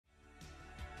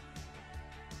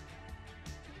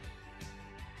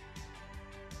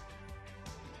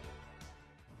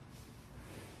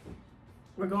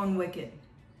We're going wicked.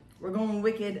 We're going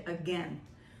wicked again.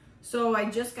 So I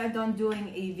just got done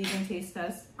doing a vegan taste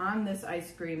test on this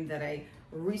ice cream that I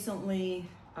recently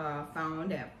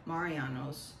found at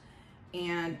Mariano's.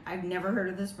 And I've never heard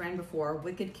of this brand before,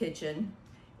 Wicked Kitchen.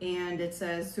 And it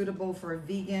says suitable for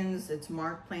vegans. It's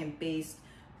marked plant-based.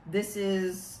 This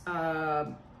is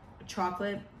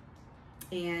chocolate,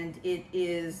 and it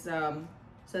is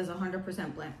says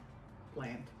 100%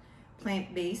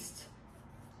 plant-based.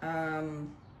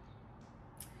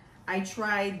 I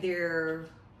tried their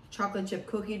chocolate chip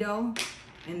cookie dough,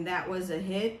 and that was a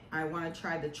hit. I want to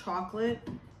try the chocolate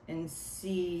and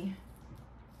see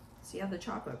how the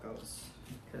chocolate goes,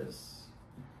 because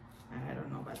I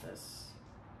don't know about this.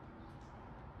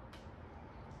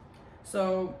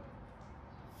 So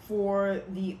for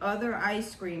the other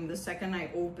ice cream, the second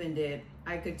I opened it,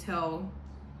 I could tell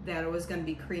that it was going to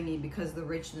be creamy because of the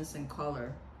richness and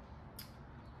color.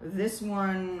 This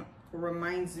one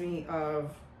reminds me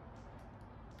of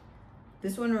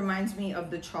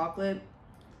the chocolate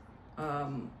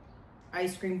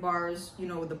ice cream bars, you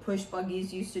know, the push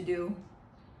buggies used to do.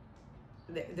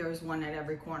 There was one at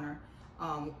every corner.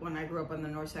 When I grew up on the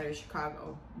north side of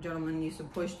Chicago, gentlemen used to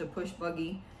push the push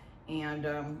buggy,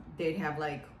 and they'd have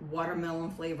like watermelon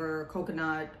flavor,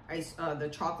 coconut ice, the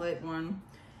chocolate one.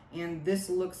 And this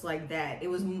looks like that. It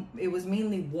was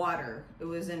mainly water. It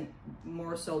wasn't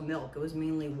more so milk. It was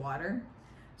mainly water.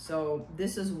 So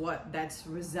this is what that's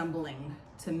resembling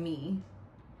to me.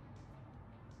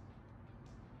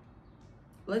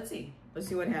 Let's see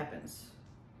what happens.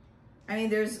 I mean,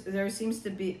 there seems to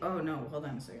be, oh no, hold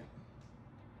on a second.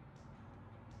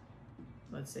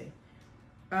 Let's see.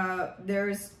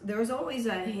 There's always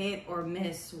a hit or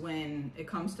miss when it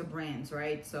comes to brands,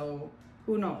 right? So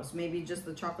who knows? Maybe just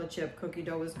the chocolate chip cookie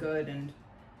dough is good and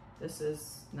this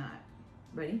is not.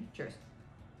 Ready? Cheers.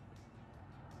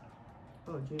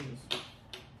 Oh, Jesus.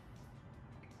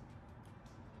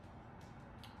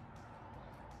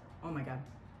 Oh my God.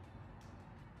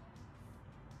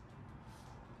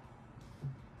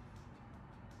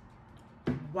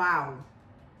 Wow.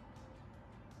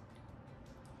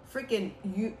 Freaking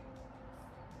you.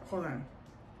 Hold on.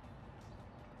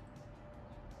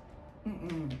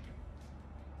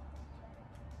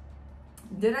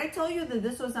 Did I tell you that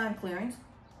this was on clearance?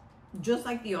 Just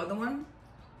like the other one?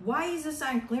 Why is this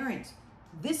on clearance?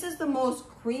 This is the most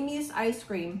creamiest ice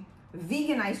cream,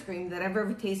 vegan ice cream that I've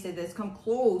ever tasted that's come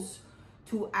close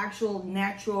to actual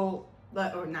natural,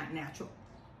 or not natural,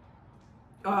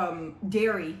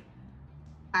 dairy,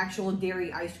 actual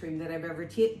dairy ice cream that I've ever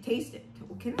tasted.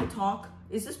 Can I talk?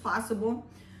 Is this possible?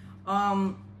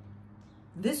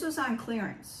 This was on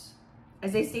clearance.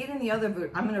 As I stated in the other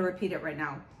video, I'm going to repeat it right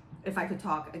now, if I could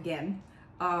talk again.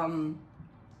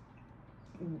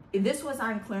 This was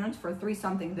on clearance for $3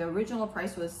 something. The original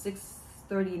price was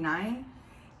 $6.39,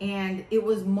 and it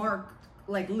was marked,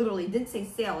 like literally, it didn't say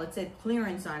sale, it said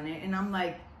clearance on it. And I'm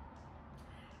like,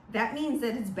 that means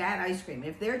that it's bad ice cream.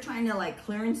 If they're trying to like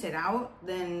clearance it out,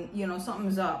 then, you know,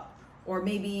 something's up. Or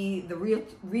maybe the real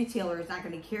retailer is not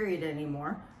going to carry it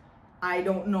anymore. I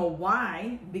don't know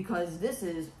why, because this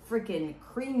is freaking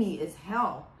creamy as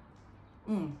hell.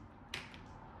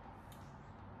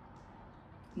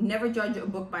 Never judge a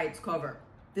book by its cover.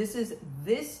 This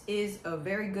is a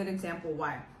very good example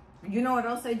why. You know what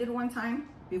else I did one time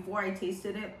before I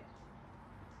tasted it?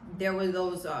 There were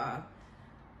those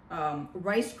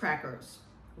rice crackers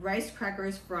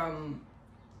from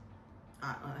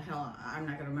hell, I'm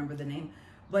not gonna remember the name,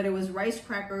 but it was rice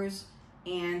crackers,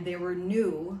 and they were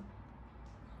new.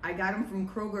 I got them from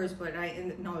Kroger's, but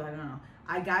no,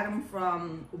 I got them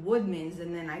from Woodman's,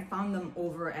 and then I found them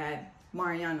over at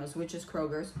Mariano's, which is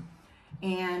Kroger's.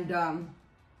 And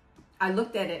I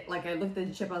looked at it, like I looked at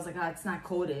the chip, I was like, oh, it's not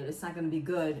coated, it's not gonna be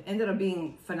good. Ended up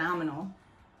being phenomenal.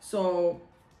 So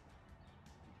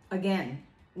again,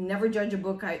 never judge a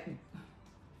book. I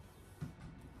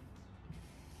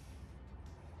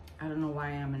don't know why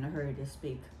I'm in a hurry to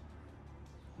speak,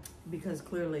 because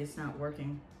clearly it's not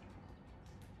working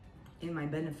in my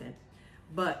benefit.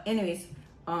 But anyways,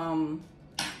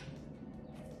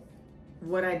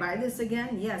 would I buy this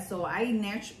again? Yeah, so I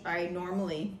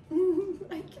normally,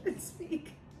 I can't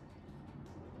speak.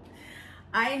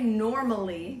 I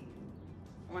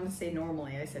want to say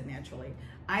normally, I said naturally.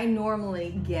 I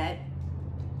normally get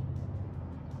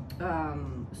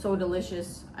So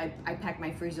Delicious. I pack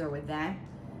my freezer with that.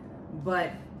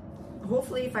 But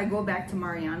hopefully if I go back to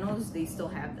Mariano's, they still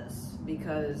have this,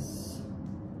 because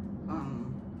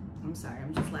I'm sorry,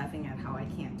 I'm just laughing at how I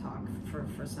can't talk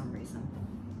for some reason.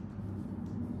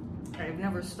 I've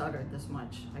never stuttered this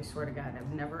much. I swear to God,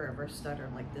 I've never ever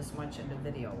stuttered like this much in a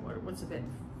video. What's it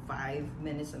been? 5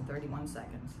 minutes and 31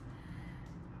 seconds.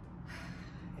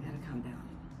 I gotta calm down.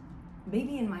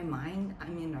 Maybe in my mind,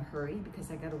 I'm in a hurry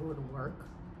because I gotta go to work.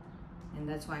 And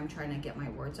that's why I'm trying to get my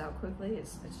words out quickly.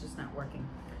 It's just not working.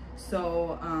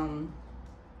 So,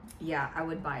 yeah, I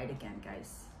would buy it again,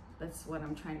 guys. That's what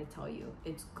I'm trying to tell you.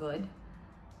 It's good.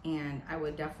 And I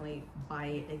would definitely buy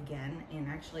it again. And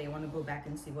actually, I want to go back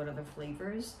and see what other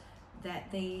flavors that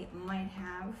they might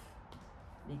have,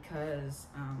 because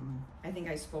I think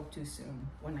I spoke too soon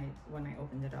when I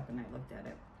opened it up and I looked at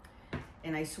it.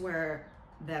 And I swear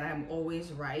that I'm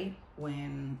always right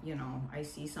when, you know, I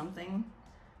see something.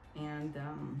 And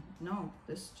no,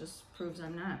 this just proves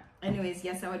I'm not. Anyways,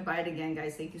 yes, I would buy it again,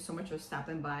 guys. Thank you so much for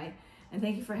stopping by. And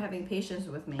thank you for having patience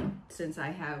with me, since I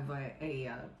have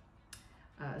a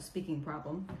speaking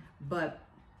problem. But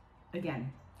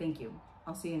again, thank you.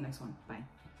 I'll see you in the next one. Bye.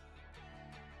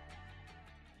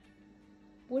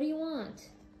 What do you want?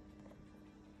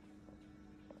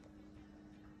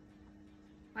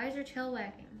 Why is your tail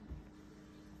wagging?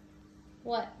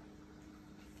 What?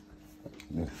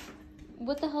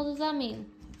 What the hell does that mean?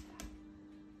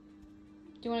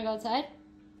 Do you want to go outside?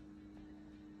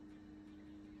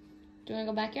 Do you want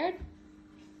to go backyard?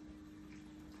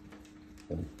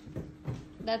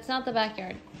 That's not the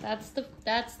backyard. That's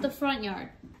the front yard.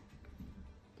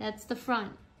 That's the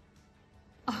front.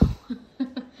 Oh.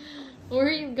 Where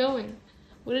are you going?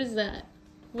 What is that?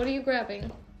 What are you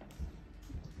grabbing?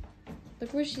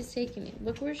 Look where she's taking me.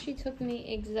 Look where she took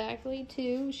me exactly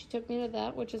to. She took me to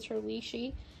that, which is her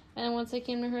leashy. And once I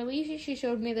came to her leashy, she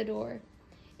showed me the door.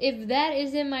 If that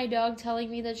isn't my dog telling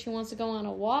me that she wants to go on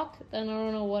a walk, then I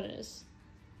don't know what is.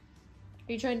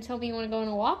 Are you trying to tell me you want to go on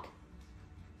a walk?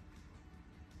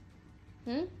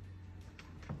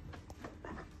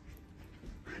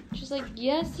 She's like,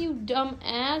 yes, you dumb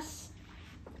ass.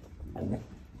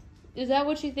 Is that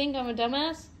what you think? I'm a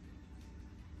dumbass?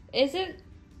 Is it?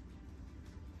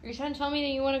 Are you trying to tell me that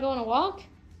you want to go on a walk?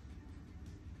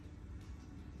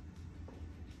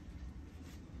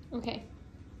 Okay.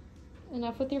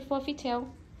 Enough with your fluffy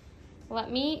tail.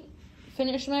 Let me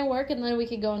finish my work and then we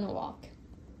could go on a walk.